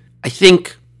linked. I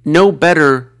think no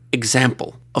better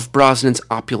example of Brosnan's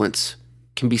opulence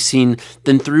can be seen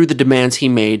than through the demands he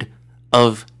made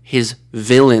of his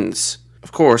villains.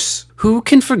 Of course, who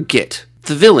can forget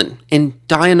the villain in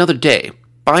Die Another Day,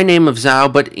 by name of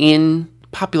Zhao, but in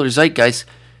popular zeitgeist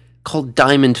called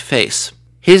Diamond Face.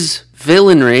 His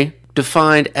villainry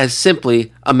defined as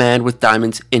simply a man with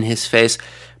diamonds in his face.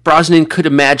 Brosnan could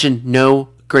imagine no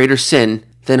greater sin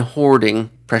than hoarding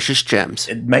precious gems.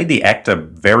 It made the actor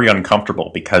very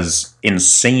uncomfortable because in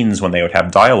scenes when they would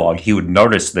have dialogue, he would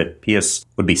notice that Pierce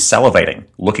would be salivating,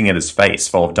 looking at his face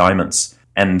full of diamonds.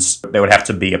 And there would have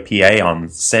to be a PA on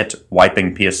set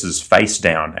wiping Pierce's face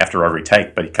down after every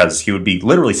take because he would be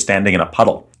literally standing in a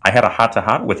puddle. I had a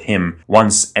heart-to-heart with him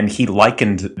once, and he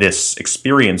likened this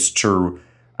experience to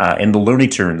in the Looney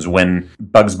Tunes when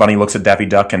Bugs Bunny looks at Daffy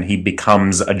Duck and he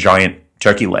becomes a giant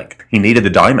turkey leg. He needed the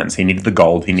diamonds, he needed the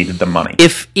gold, he needed the money.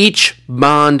 If each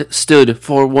Bond stood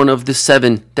for one of the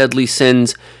 7 deadly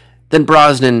sins, then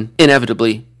Brosnan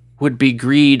inevitably would be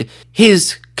greed.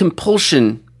 His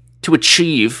compulsion to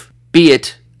achieve, be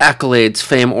it accolades,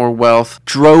 fame, or wealth,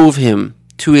 drove him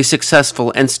to a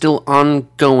successful and still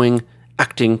ongoing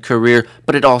acting career,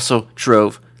 but it also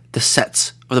drove the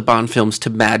sets of the Bond films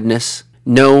to madness.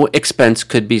 No expense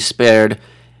could be spared.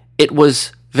 It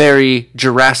was very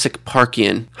Jurassic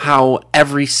Parkian, how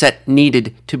every set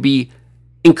needed to be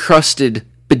encrusted,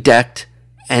 bedecked,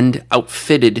 and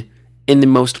outfitted in the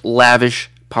most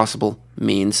lavish possible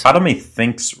means. Part of me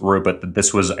thinks, Rupert, that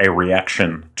this was a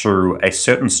reaction to a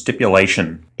certain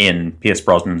stipulation in Pierce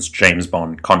Brosnan's James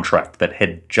Bond contract that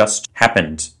had just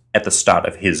happened at the start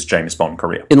of his James Bond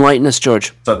career. Enlighten us,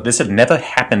 George. So this had never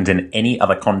happened in any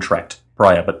other contract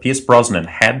prior, but Pierce Brosnan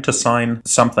had to sign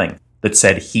something that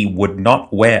said he would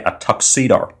not wear a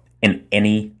tuxedo in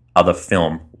any other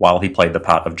film while he played the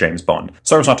part of James Bond,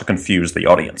 so as not to confuse the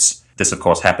audience. This, of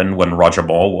course, happened when Roger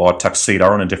Moore wore a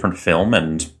tuxedo in a different film,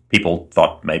 and people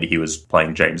thought maybe he was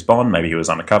playing James Bond, maybe he was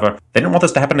undercover. They didn't want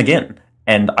this to happen again.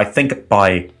 And I think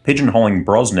by pigeonholing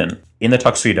Brosnan in the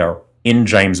tuxedo in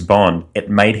James Bond, it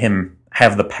made him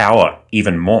have the power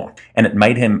even more. And it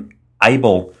made him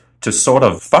able to sort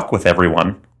of fuck with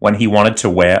everyone when he wanted to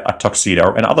wear a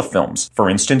tuxedo in other films. For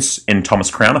instance, in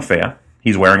Thomas Crown Affair,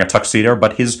 he's wearing a tuxedo,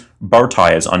 but his bow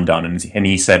tie is undone. And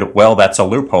he said, well, that's a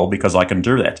loophole because I can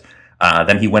do that.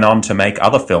 Then he went on to make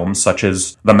other films such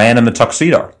as The Man in the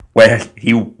Tuxedo, where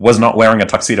he was not wearing a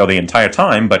tuxedo the entire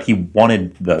time, but he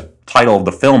wanted the title of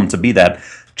the film to be that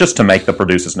just to make the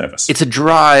producers nervous. It's a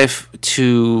drive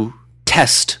to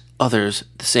test others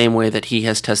the same way that he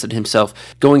has tested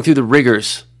himself, going through the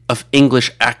rigors of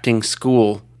English acting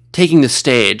school, taking the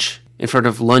stage in front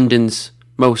of London's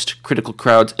most critical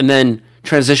crowds, and then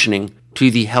transitioning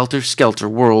to the helter-skelter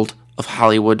world of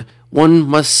Hollywood. One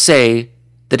must say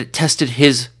that it tested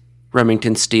his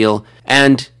Remington steel,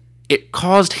 and it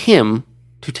caused him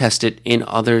to test it in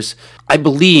others. I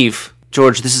believe,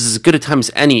 George, this is as good a time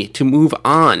as any to move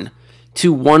on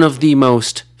to one of the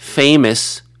most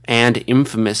famous and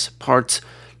infamous parts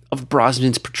of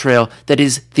Brosnan's portrayal, that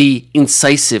is the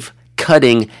incisive,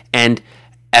 cutting, and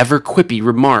ever-quippy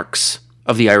remarks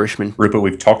of the Irishman. Rupert,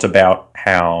 we've talked about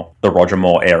how the Roger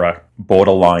Moore era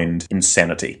borderlined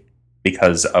insanity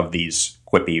because of these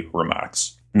quippy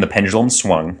remarks. In The Pendulum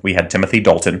Swung, we had Timothy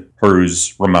Dalton,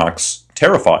 whose remarks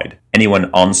terrified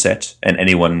anyone on set and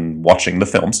anyone watching the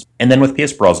films. And then with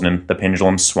Pierce Brosnan, the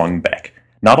pendulum swung back.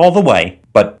 Not all the way,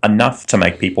 but enough to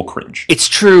make people cringe. It's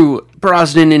true,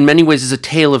 Brosnan in many ways is a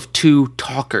tale of two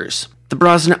talkers. The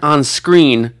Brosnan on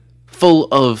screen, full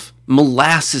of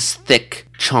molasses-thick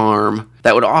charm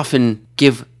that would often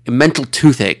give a mental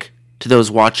toothache to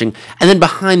those watching. And then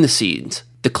behind the scenes,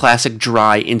 the classic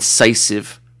dry,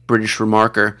 incisive British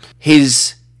remarker.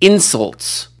 His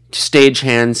insults to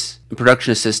stagehands and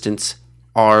production assistants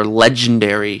are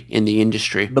legendary in the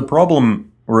industry. The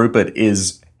problem, Rupert,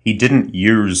 is he didn't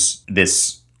use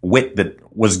this wit that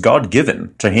was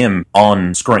God-given to him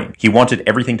on screen. He wanted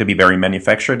everything to be very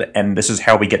manufactured, and this is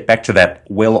how we get back to that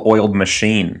well-oiled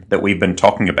machine that we've been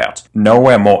talking about.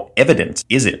 Nowhere more evident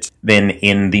is it than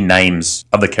in the names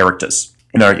of the characters.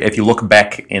 You know, if you look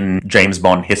back in James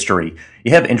Bond history,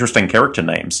 you have interesting character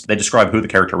names. They describe who the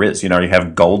character is. You know, you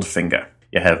have Goldfinger.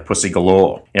 You have Pussy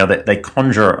Galore. You know, they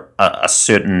conjure a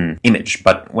certain image.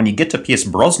 But when you get to Pierce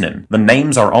Brosnan, the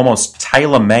names are almost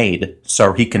tailor-made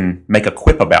so he can make a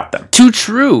quip about them. Too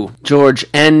true, George.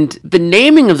 And the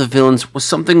naming of the villains was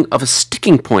something of a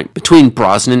sticking point between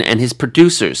Brosnan and his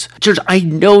producers. George, I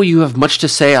know you have much to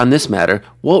say on this matter.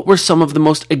 What were some of the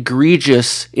most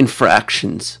egregious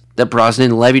infractions that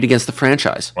Brosnan levied against the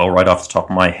franchise? Well, right off the top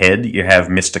of my head, you have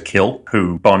Mr. Kill,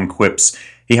 who Bond quips,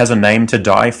 he has a name to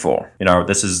die for. You know,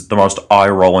 this is the most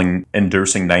eye-rolling,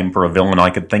 inducing name for a villain I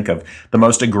could think of. The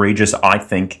most egregious, I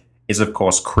think, is, of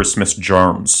course, Christmas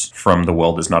Jones from The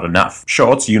World Is Not Enough.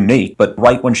 Sure, it's unique, but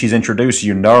right when she's introduced,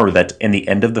 you know that in the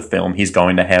end of the film, he's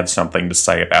going to have something to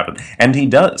say about it. And he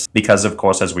does. Because, of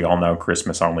course, as we all know,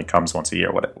 Christmas only comes once a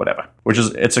year, whatever.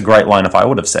 It's a great line if I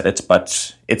would have said it,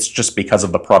 but it's just because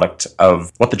of the product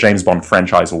of what the James Bond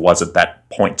franchise was at that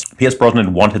point. Pierce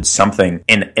Brosnan wanted something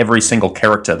in every single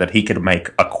character that he could make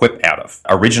a quip out of.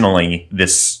 Originally,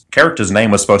 this character's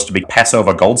name was supposed to be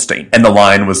Passover Goldstein, and the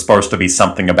line was supposed to be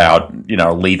something about, you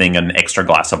know, leaving an extra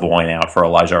glass of wine out for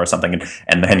Elijah or something,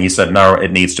 and then he said, no,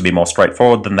 it needs to be more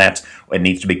straightforward than that. It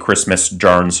needs to be Christmas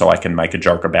Jones so I can make a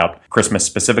joke about Christmas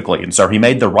specifically. And so he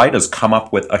made the writers come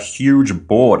up with a huge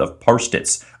board of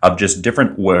post-its of just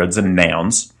different words and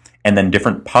nouns, and then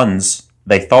different puns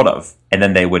they thought of, and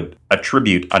then they would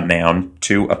attribute a noun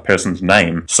to a person's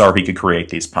name so he could create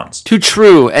these puns. Too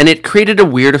true, and it created a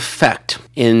weird effect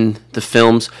in the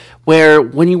films where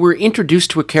when you were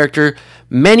introduced to a character,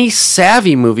 many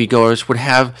savvy moviegoers would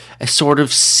have a sort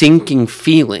of sinking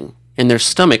feeling in their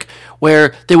stomach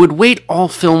where they would wait all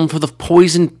film for the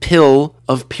poison pill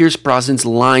of Pierce Brosnan's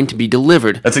line to be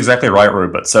delivered. That's exactly right,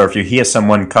 Rupert. So if you hear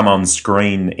someone come on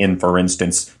screen in, for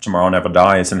instance, Tomorrow Never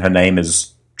Dies, and her name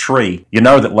is Tree, you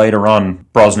know that later on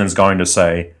Brosnan's going to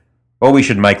say, well, we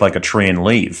should make like a tree and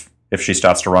leave if she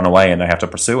starts to run away and they have to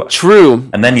pursue her. True.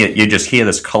 And then you just hear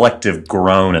this collective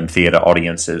groan in theater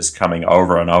audiences coming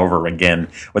over and over again.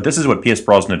 But this is what Pierce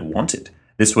Brosnan wanted.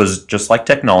 This was, just like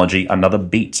technology, another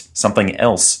beat, something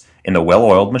else in the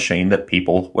well-oiled machine that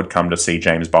people would come to see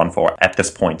James Bond for at this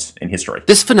point in history.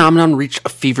 This phenomenon reached a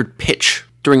fevered pitch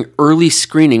during early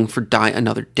screening for Die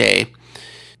Another Day,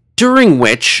 during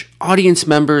which audience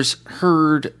members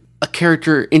heard a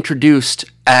character introduced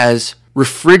as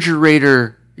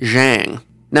Refrigerator Zhang.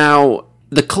 Now,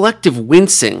 the collective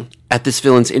wincing at this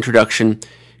villain's introduction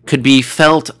could be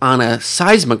felt on a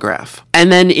seismograph.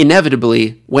 And then,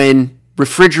 inevitably, when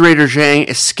Refrigerator Zhang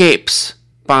escapes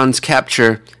Bond's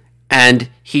capture And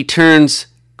he turns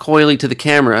coyly to the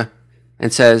camera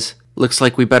and says, "Looks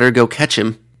like we better go catch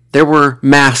him." There were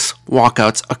mass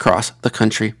walkouts across the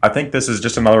country. I think this is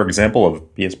just another example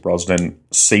of Pierce Brosnan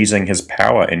seizing his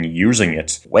power and using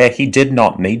it where he did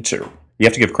not need to. You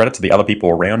have to give credit to the other people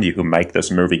around you who make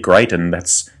this movie great, and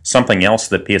that's something else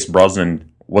that Pierce Brosnan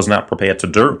was not prepared to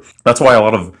do. That's why a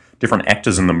lot of different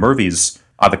actors in the movies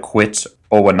either quit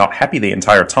or were not happy the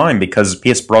entire time, because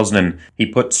Pierce Brosnan, he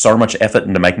put so much effort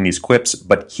into making these quips,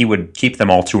 but he would keep them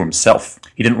all to himself.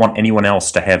 He didn't want anyone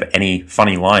else to have any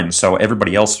funny lines, so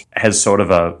everybody else has sort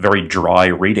of a very dry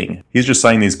reading. He's just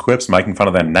saying these quips, making fun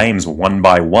of their names one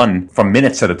by one for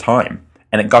minutes at a time.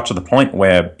 And it got to the point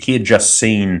where he had just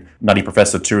seen Nutty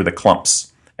Professor 2, The Clumps.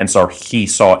 And so he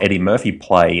saw Eddie Murphy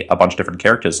play a bunch of different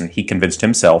characters, and he convinced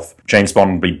himself James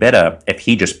Bond would be better if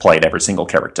he just played every single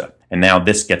character. And now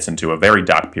this gets into a very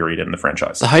dark period in the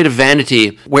franchise. The height of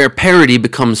vanity, where parody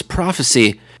becomes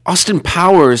prophecy. Austin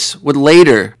Powers would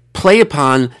later play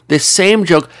upon this same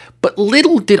joke, but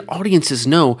little did audiences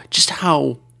know just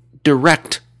how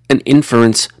direct an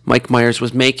inference Mike Myers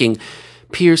was making.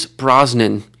 Pierce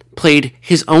Brosnan played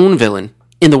his own villain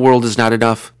in The World Is Not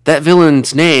Enough. That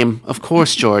villain's name, of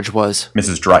course, George, was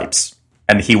Mrs. Drapes.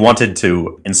 And he wanted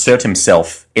to insert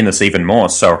himself in this even more,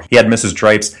 so he had Mrs.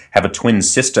 Drapes have a twin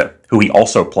sister who he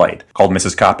also played, called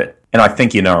Mrs. Carpet. And I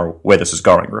think you know where this is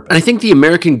going, Rupert. And I think the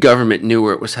American government knew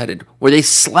where it was headed, where they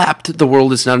slapped The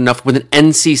World Is Not Enough with an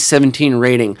NC-17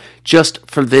 rating just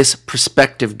for this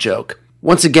perspective joke.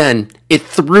 Once again, it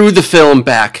threw the film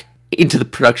back into the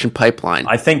production pipeline.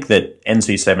 I think that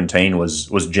NC-17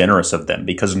 was generous of them,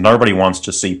 because nobody wants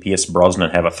to see Pierce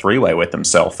Brosnan have a three-way with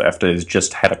himself after he's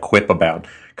just had a quip about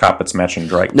carpets matching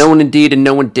drapes. No one indeed, and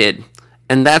no one did.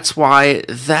 And that's why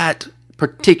that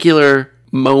particular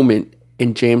moment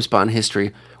in James Bond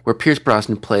history, where Pierce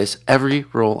Brosnan plays every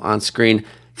role on screen,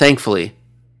 thankfully,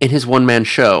 in his one-man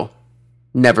show,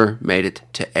 never made it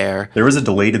to air. There is a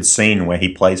deleted scene where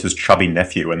he plays his chubby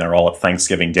nephew and they're all at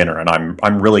Thanksgiving dinner, and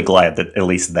I'm really glad that at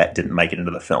least that didn't make it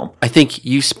into the film. I think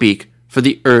you speak for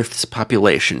the Earth's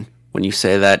population when you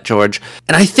say that, George.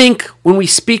 And I think when we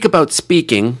speak about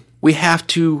speaking, we have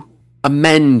to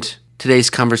amend today's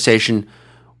conversation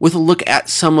with a look at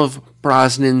some of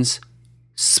Brosnan's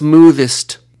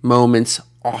smoothest moments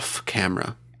off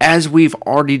camera. As we've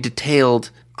already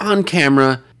detailed on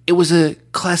camera, it was a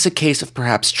classic case of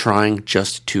perhaps trying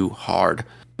just too hard.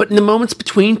 But in the moments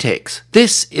between takes,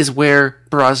 this is where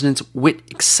Brosnan's wit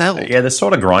excelled. Yeah, this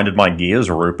sort of grinded my gears,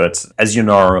 Rupert. As you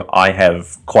know, I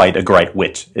have quite a great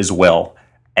wit as well.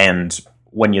 And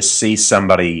when you see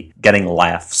somebody getting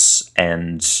laughs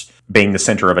and being the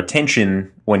center of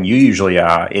attention when you usually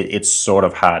are, it's sort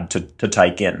of hard to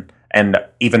take in. And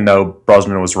even though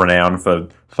Brosnan was renowned for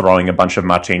throwing a bunch of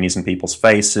martinis in people's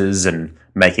faces and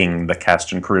making the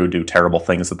cast and crew do terrible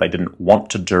things that they didn't want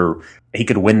to do, he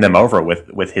could win them over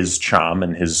with his charm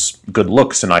and his good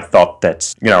looks. And I thought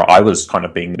that, I was kind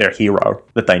of being their hero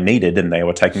that they needed, and they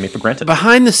were taking me for granted.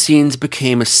 Behind the scenes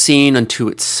became a scene unto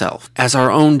itself, as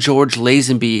our own George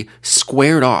Lazenby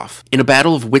squared off in a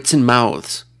battle of wits and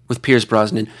mouths with Pierce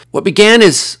Brosnan. What began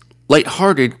as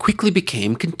lighthearted quickly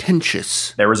became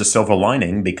contentious. There was a silver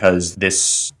lining, because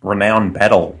this renowned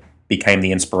battle became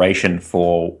the inspiration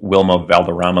for Wilmer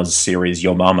Valderrama's series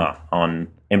Yo Mama on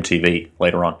MTV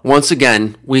later on. Once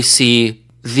again, we see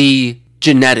the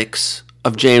genetics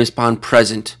of James Bond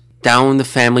present down the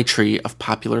family tree of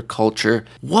popular culture.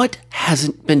 What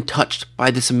hasn't been touched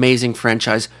by this amazing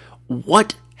franchise?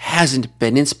 What hasn't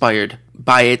been inspired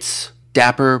by its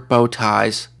dapper bow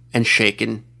ties and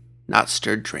shaken, not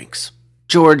stirred drinks?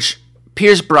 George,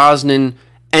 Pierce Brosnan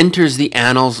enters the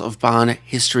annals of Bond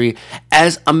history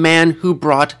as a man who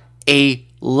brought a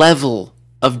level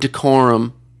of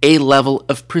decorum, a level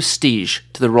of prestige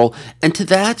to the role. And to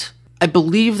that, I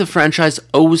believe the franchise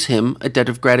owes him a debt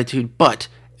of gratitude. But,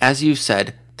 as you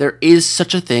said, there is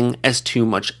such a thing as too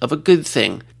much of a good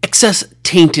thing. Excess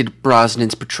tainted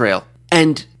Brosnan's portrayal.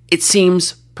 And it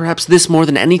seems, perhaps this more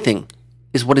than anything,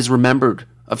 is what is remembered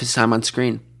of his time on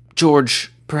screen.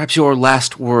 George, perhaps your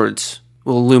last words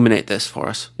will illuminate this for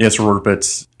us. Yes,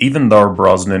 Rupert. Even though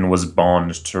Brosnan was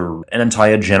Bond to an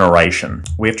entire generation,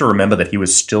 we have to remember that he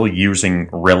was still using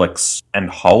relics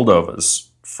and holdovers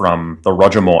from the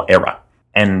Roger Moore era.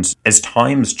 And as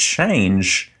times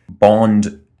change,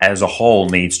 Bond as a whole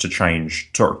needs to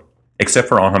change too. Except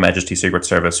for On Her Majesty's Secret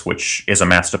Service, which is a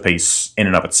masterpiece in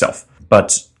and of itself.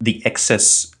 But the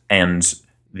excess and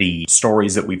the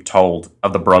stories that we've told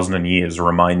of the Brosnan years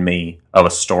remind me of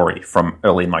a story from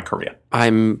early in my career.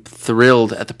 I'm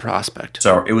thrilled at the prospect.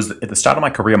 So it was at the start of my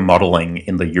career modelling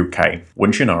in the UK.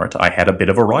 Wouldn't you know it, I had a bit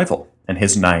of a rival, and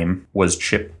his name was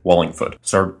Chip Wallingford.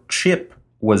 So Chip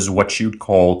was what you'd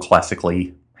call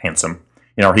classically handsome.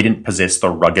 You know, he didn't possess the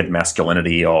rugged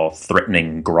masculinity or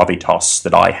threatening gravitas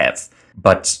that I have.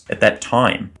 But at that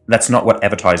time, that's not what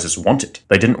advertisers wanted.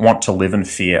 They didn't want to live in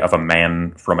fear of a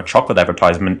man from a chocolate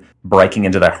advertisement breaking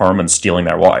into their home and stealing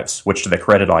their wives, which to their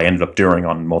credit I ended up doing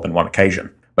on more than one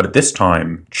occasion. But at this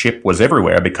time, Chip was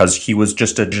everywhere because he was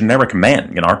just a generic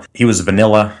man, you know. He was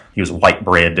vanilla, he was white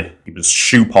bread, he was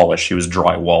shoe polish, he was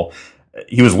drywall.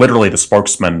 He was literally the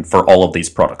spokesman for all of these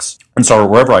products. And so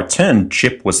wherever I turned,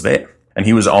 Chip was there. And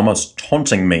he was almost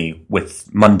taunting me with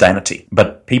mundanity.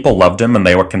 But people loved him and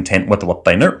they were content with what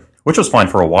they knew, which was fine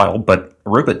for a while. But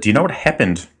Rupert, do you know what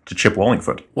happened to Chip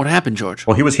Wallingford? What happened, George?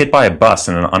 Well, he was hit by a bus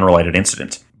in an unrelated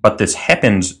incident. But this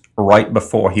happened right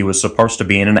before he was supposed to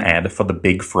be in an ad for the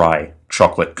Big Fry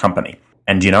chocolate company.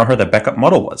 And do you know who the backup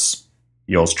model was?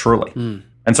 Yours truly.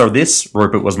 And so this,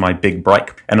 Rupert, was my big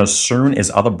break. And as soon as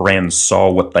other brands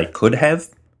saw what they could have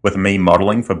with me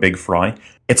modeling for Big Fry,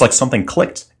 it's like something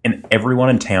clicked, and everyone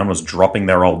in town was dropping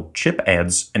their old Chip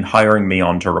ads and hiring me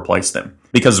on to replace them.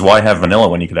 Because why have vanilla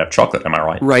when you could have chocolate, am I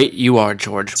right? Right, you are,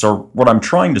 George. So what I'm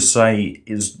trying to say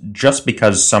is just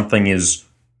because something is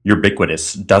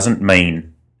ubiquitous doesn't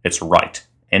mean it's right.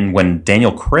 And when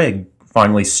Daniel Craig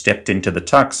finally stepped into the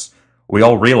tux, we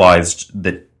all realized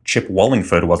that Chip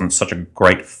Wallingford wasn't such a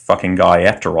great fucking guy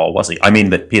after all, was he? I mean,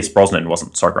 that Pierce Brosnan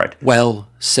wasn't so great. Well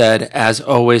said, as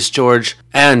always, George.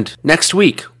 And next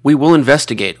week, we will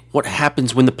investigate what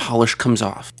happens when the polish comes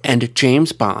off and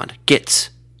James Bond gets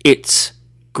its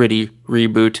gritty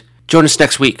reboot. Join us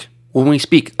next week when we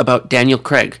speak about Daniel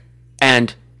Craig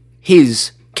and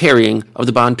his carrying of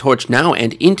the Bond torch now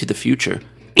and into the future.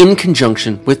 In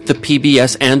conjunction with the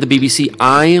PBS and the BBC,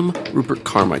 I am Rupert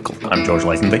Carmichael. I'm George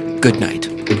Lazenby. Good night.